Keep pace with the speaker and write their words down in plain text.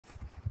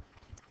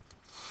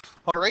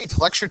All right,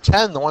 lecture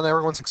 10, the one that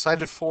everyone's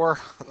excited for.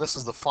 This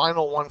is the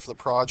final one for the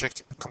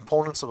project,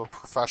 components of a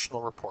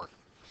professional report.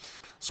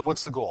 So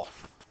what's the goal?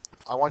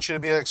 I want you to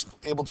be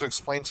able to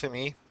explain to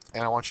me,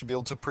 and I want you to be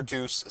able to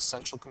produce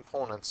essential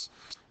components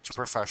to a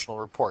professional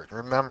report. And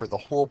remember, the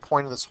whole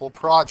point of this whole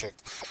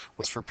project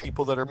was for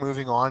people that are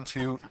moving on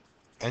to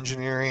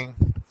engineering,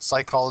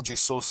 psychology,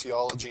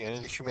 sociology,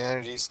 and the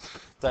humanities,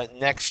 that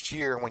next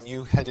year when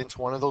you head into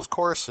one of those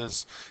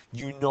courses,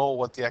 you know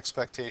what the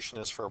expectation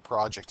is for a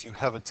project. You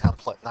have a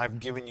template, and I've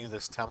given you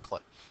this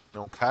template.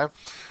 Okay?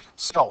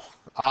 So,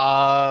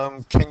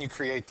 can you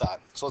create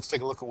that? So let's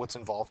take a look at what's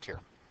involved here.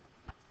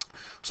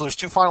 So there's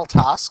two final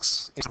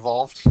tasks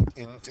involved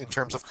in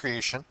terms of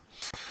creation.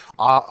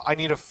 I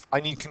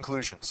need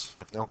conclusions.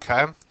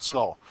 Okay,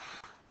 so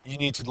you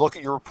need to look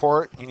at your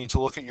report. You need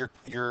to look at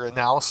your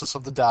analysis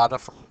of the data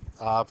from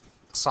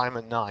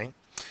assignment 9.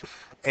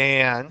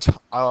 And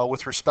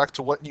with respect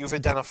to what you've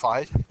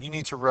identified, you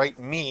need to write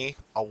me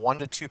a 1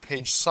 to 2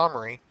 page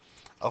summary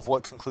of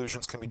what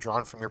conclusions can be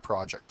drawn from your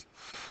project.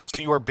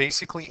 So you are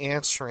basically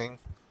answering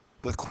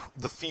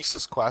the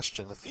thesis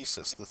question, the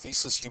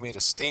thesis, you made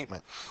a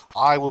statement.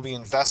 I will be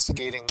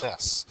investigating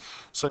this.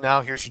 So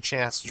now here's your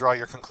chance to draw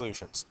your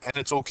conclusions. And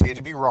it's okay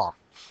to be wrong.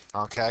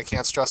 Okay, I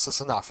can't stress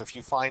this enough. If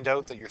you find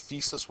out that your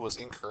thesis was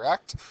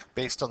incorrect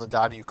based on the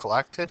data you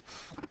collected,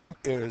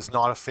 it is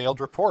not a failed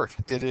report.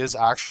 It is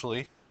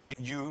actually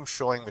you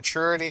showing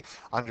maturity,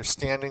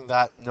 understanding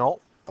that no,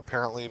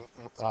 apparently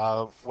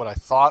what I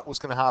thought was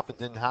going to happen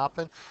didn't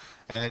happen,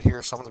 and here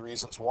are some of the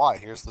reasons why.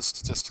 Here's the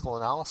statistical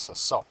analysis.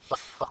 So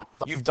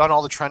you've done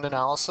all the trend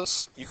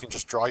analysis. You can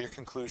just draw your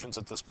conclusions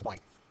at this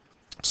point.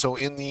 So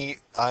in the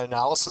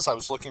analysis, I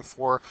was looking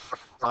for,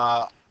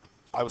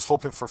 I was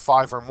hoping for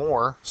 5 or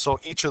more. So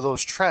each of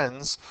those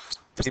trends,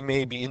 they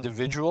may be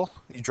individual.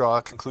 You draw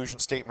a conclusion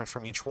statement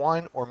from each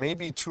one, or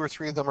maybe 2 or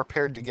 3 of them are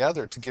paired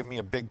together to give me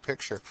a big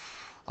picture.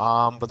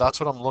 But that's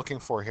what I'm looking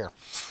for here.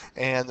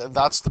 And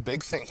that's the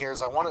big thing here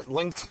is I want it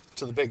linked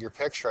to the bigger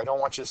picture. I don't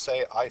want you to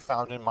say, I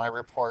found in my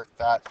report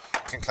that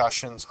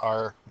concussions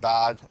are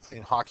bad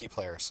in hockey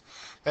players.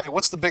 Hey,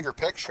 what's the bigger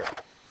picture?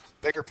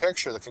 Bigger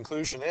picture, the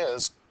conclusion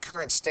is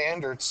current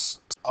standards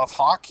of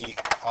hockey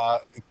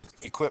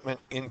equipment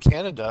in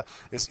Canada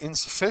is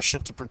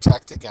insufficient to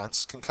protect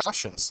against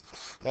concussions.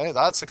 Okay,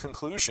 that's a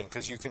conclusion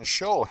because you can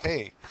show,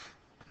 hey,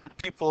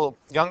 people,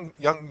 young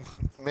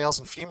males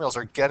and females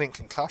are getting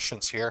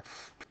concussions here.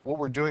 What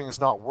we're doing is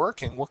not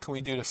working. What can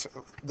we do to?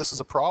 This is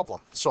a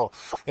problem. So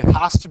it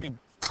has to be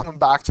coming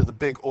back to the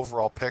big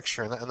overall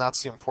picture, and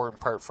that's the important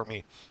part for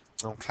me.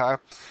 Okay,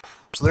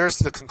 so there's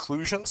the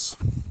conclusions,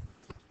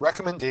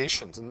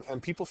 recommendations,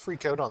 and people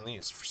freak out on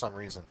these for some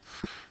reason.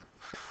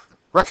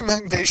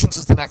 Recommendations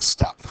is the next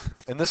step.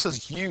 And this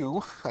is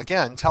you,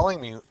 again,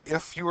 telling me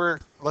if you were,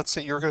 let's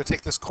say you were going to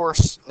take this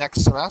course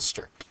next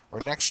semester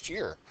or next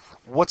year,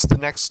 what's the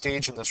next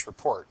stage in this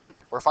report?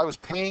 Or if I was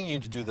paying you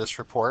to do this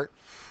report,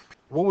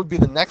 what would be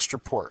the next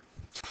report?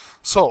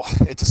 So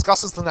it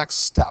discusses the next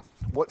step.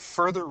 What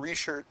further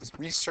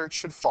research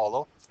should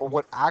follow, or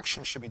what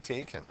action should be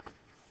taken?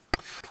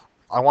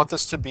 I want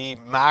this to be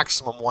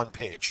maximum 1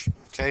 page.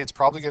 Okay, it's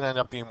probably going to end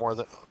up being more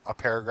than a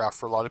paragraph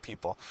for a lot of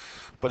people,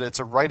 but it's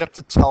a write-up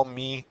to tell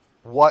me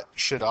what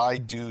should I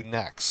do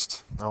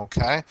next.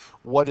 Okay,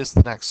 what is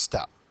the next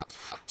step?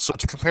 So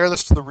to compare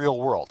this to the real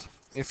world,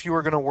 if you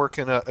were going to work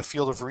in a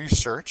field of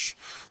research,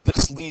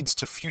 this leads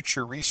to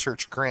future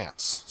research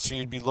grants. So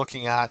you'd be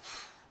looking at,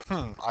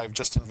 I've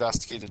just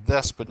investigated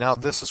this, but now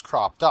this is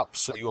cropped up.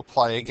 So you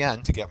apply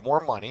again to get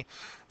more money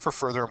for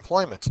further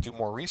employment, to do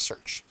more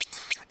research.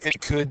 It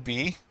could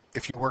be,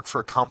 if you work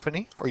for a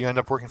company or you end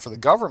up working for the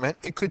government,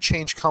 it could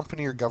change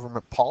company or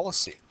government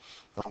policy.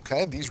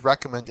 Okay, these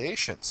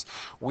recommendations.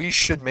 We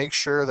should make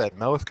sure that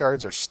mouth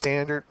guards are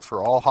standard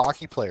for all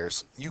hockey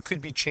players. You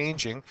could be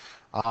changing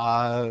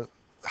how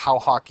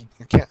Hockey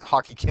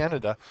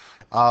Canada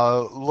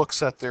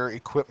looks at their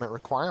equipment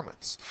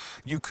requirements.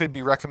 You could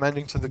be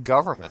recommending to the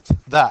government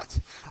that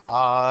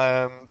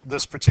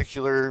this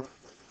particular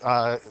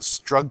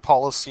drug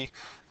policy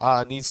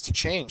needs to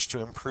change to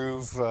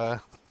improve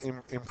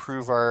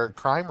our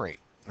crime rate.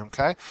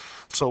 Okay,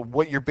 so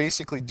what you're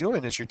basically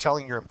doing is you're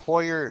telling your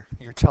employer,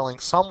 you're telling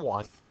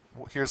someone,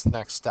 well, here's the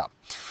next step.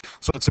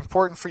 So it's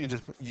important for you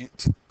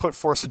to put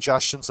forth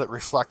suggestions that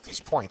reflect these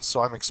points.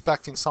 So I'm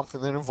expecting something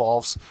that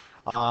involves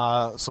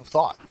some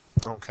thought,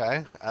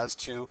 okay, as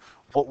to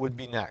what would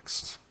be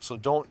next. So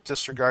don't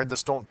disregard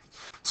this. Don't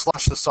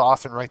slush this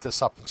off and write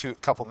this up in a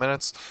couple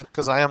minutes,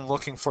 because I am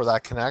looking for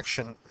that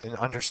connection and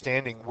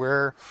understanding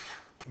where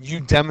you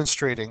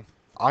demonstrating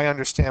I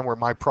understand where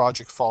my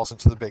project falls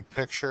into the big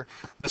picture.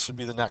 This would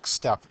be the next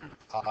step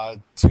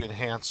to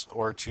enhance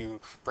or to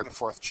bring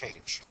forth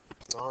change.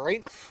 All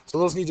right, so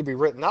those need to be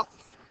written up.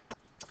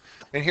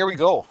 And here we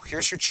go.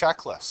 Here's your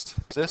checklist.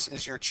 This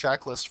is your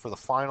checklist for the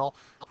final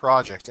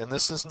project. And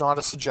this is not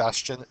a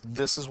suggestion.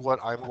 This is what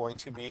I'm going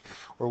to be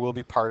or will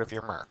be part of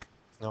your mark.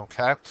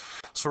 Okay,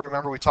 so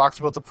remember we talked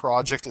about the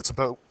project. It's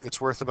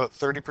worth about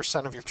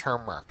 30% of your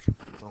term mark.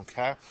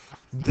 Okay,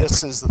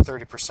 this is the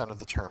 30% of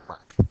the term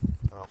mark.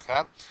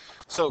 Okay,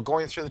 so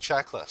going through the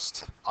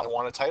checklist, I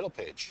want a title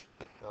page.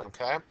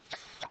 Okay,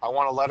 I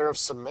want a letter of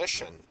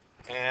submission,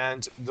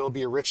 and there'll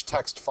be a rich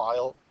text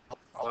file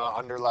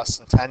under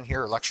lesson 10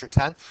 here, lecture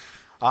 10.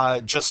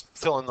 Just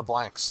fill in the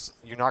blanks.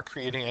 You're not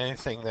creating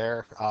anything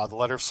there. The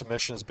letter of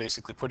submission is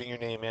basically putting your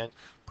name in,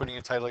 putting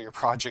your title of your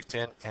project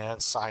in, and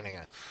signing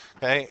it.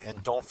 Okay,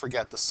 and don't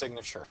forget the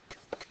signature.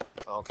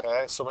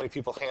 Okay, so many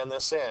people hand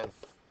this in.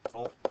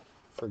 Don't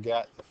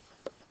forget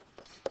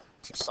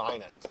to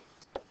sign it.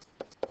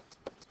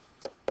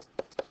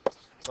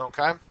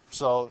 Okay,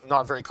 so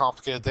not very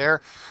complicated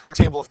there.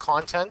 Table of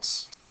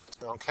contents.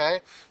 Okay,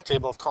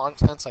 table of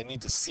contents, I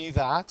need to see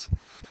that.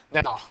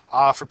 Now,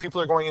 for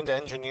people who are going into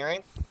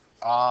engineering,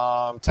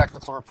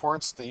 technical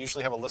reports, they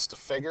usually have a list of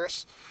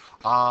figures.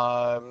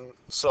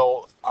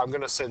 So I'm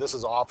going to say this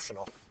is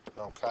optional,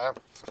 okay?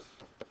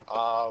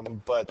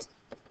 But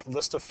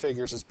list of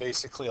figures is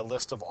basically a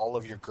list of all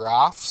of your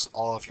graphs,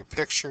 all of your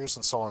pictures,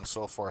 and so on and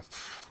so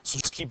forth. So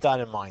just keep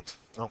that in mind,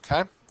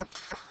 okay?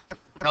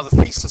 Now the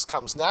thesis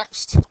comes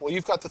next. Well,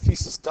 you've got the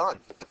thesis done,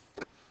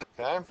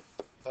 okay?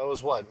 That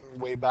was what,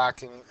 way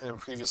back in a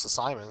previous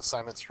assignment,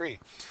 assignment 3.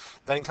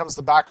 Then comes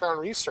the background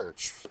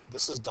research.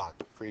 This is done,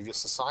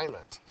 previous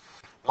assignment.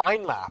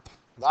 Mind map,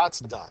 that's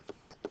done.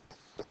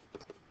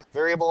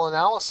 Variable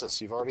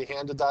analysis, you've already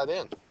handed that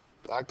in.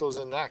 That goes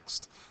in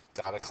next.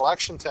 Data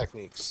collection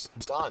techniques,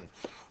 done.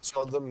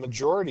 So the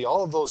majority,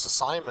 all of those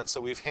assignments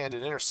that we've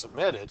handed in or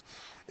submitted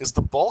is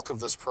the bulk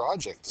of this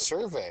project.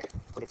 Survey,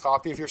 put a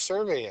copy of your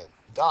survey in,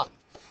 done.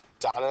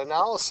 Data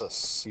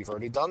analysis, you've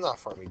already done that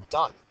for me,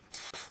 done.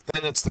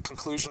 Then it's the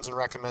conclusions and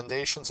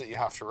recommendations that you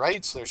have to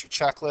write. So there's your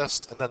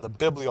checklist, and then the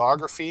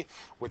bibliography,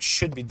 which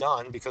should be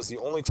done because the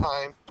only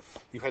time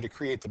you had to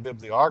create the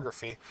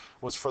bibliography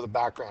was for the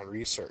background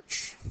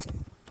research.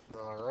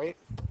 All right.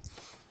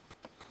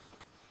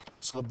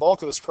 So the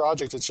bulk of this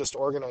project is just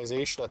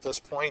organization at this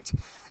point.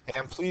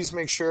 And please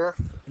make sure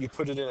you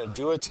put it in a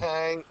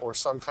duotang or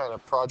some kind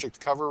of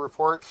project cover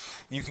report.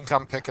 You can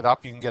come pick it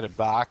up. You can get it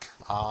back.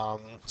 But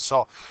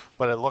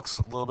it looks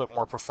a little bit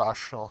more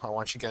professional. I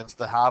want you to get into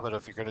the habit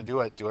of, if you're going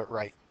to do it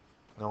right.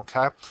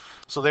 Okay,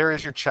 so there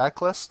is your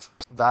checklist.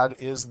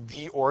 That is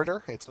the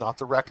order. It's not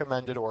the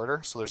recommended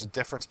order. So there's a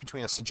difference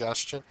between a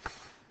suggestion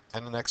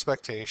and an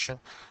expectation.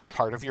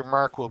 Part of your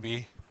mark will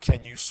be,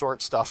 can you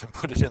sort stuff and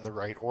put it in the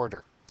right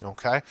order?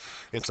 Okay,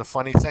 it's a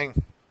funny thing.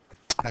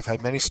 I've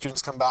had many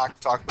students come back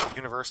talk about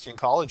university and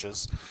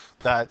colleges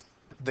that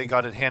they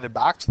got it handed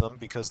back to them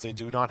because they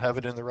do not have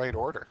it in the right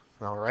order.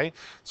 All right,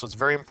 so it's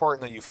very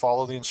important that you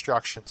follow the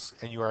instructions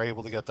and you are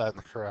able to get that in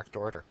the correct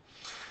order.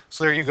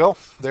 So there you go.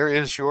 There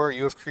is you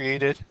have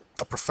created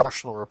a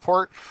professional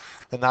report,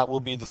 and that will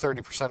be the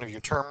 30% of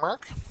your term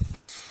mark.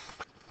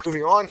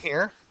 Moving on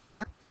here,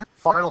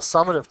 final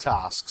summative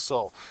tasks.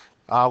 So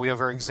we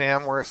have our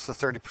exam worth the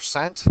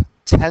 30%.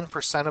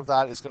 10% of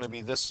that is going to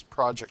be this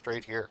project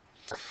right here.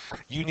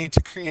 You need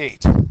to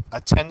create a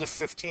 10 to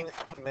 15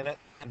 minute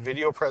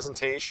video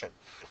presentation.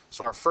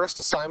 So our first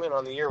assignment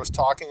on the year was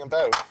talking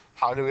about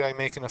how do I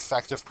make an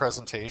effective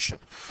presentation.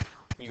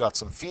 You got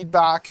some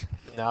feedback.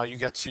 Now you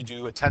get to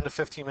do a 10 to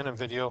 15 minute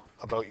video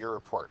about your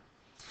report.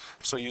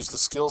 So use the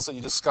skills that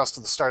you discussed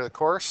at the start of the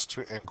course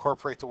to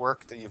incorporate the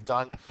work that you've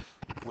done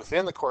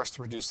within the course to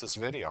produce this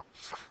video.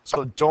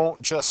 So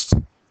don't just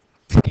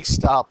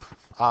paste up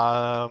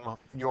don't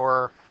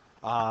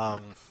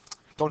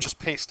just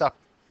paste up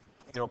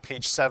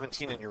page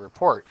 17 in your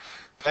report.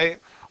 Okay,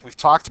 we've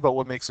talked about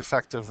what makes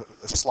effective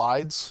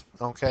slides,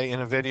 okay,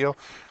 in a video,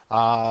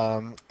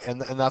 and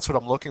that's what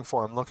I'm looking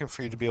for. I'm looking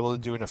for you to be able to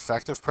do an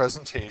effective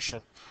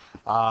presentation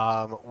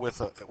with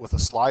a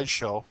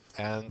slideshow,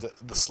 and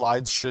the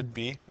slides should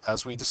be,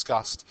 as we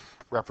discussed,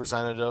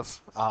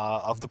 representative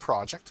of the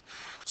project.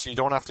 So you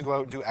don't have to go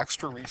out and do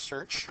extra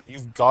research.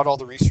 You've got all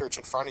the research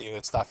in front of you.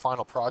 It's that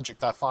final project,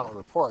 that final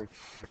report.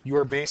 You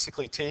are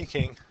basically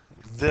taking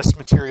this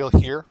material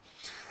here,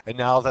 and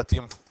now that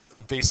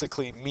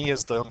basically me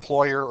as the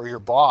employer or your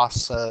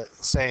boss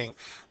saying,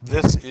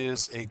 this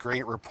is a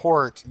great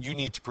report, you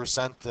need to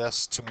present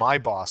this to my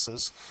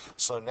bosses.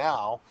 So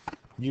now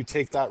you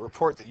take that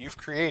report that you've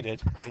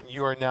created, and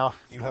you now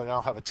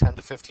have a 10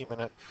 to 15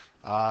 minute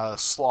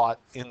slot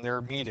in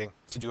their meeting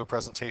to do a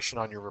presentation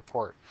on your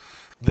report.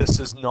 This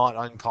is not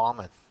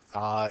uncommon.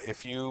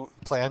 If you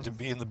plan to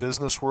be in the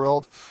business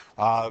world,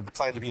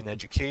 plan to be in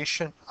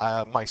education,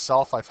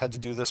 myself, I've had to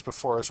do this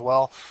before as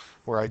well,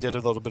 where I did a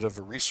little bit of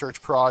a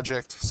research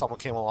project. Someone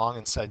came along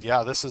and said,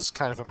 yeah, this is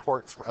kind of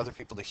important for other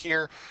people to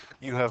hear.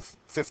 You have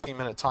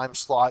 15-minute time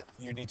slot.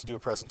 You need to do a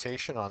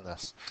presentation on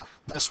this.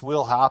 This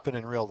will happen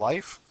in real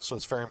life, so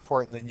it's very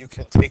important that you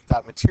can take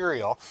that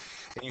material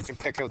and you can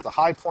pick out the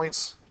high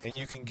points and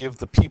you can give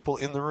the people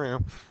in the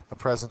room a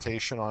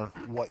presentation on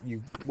what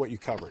you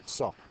covered.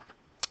 So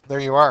there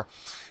you are.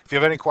 If you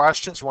have any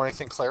questions, you want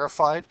anything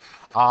clarified,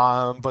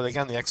 but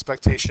again, the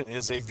expectation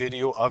is a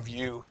video of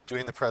you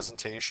doing the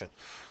presentation.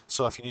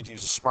 So if you need to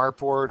use a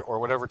smartboard or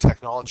whatever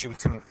technology, we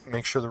can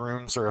make sure the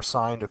rooms are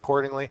assigned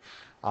accordingly,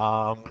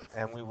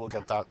 and we will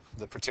get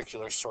the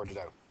particulars sorted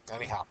out.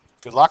 Anyhow,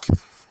 good luck,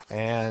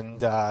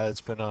 and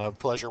it's been a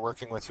pleasure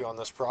working with you on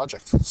this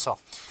project. So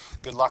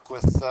good luck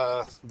with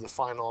the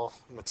final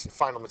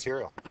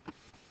material.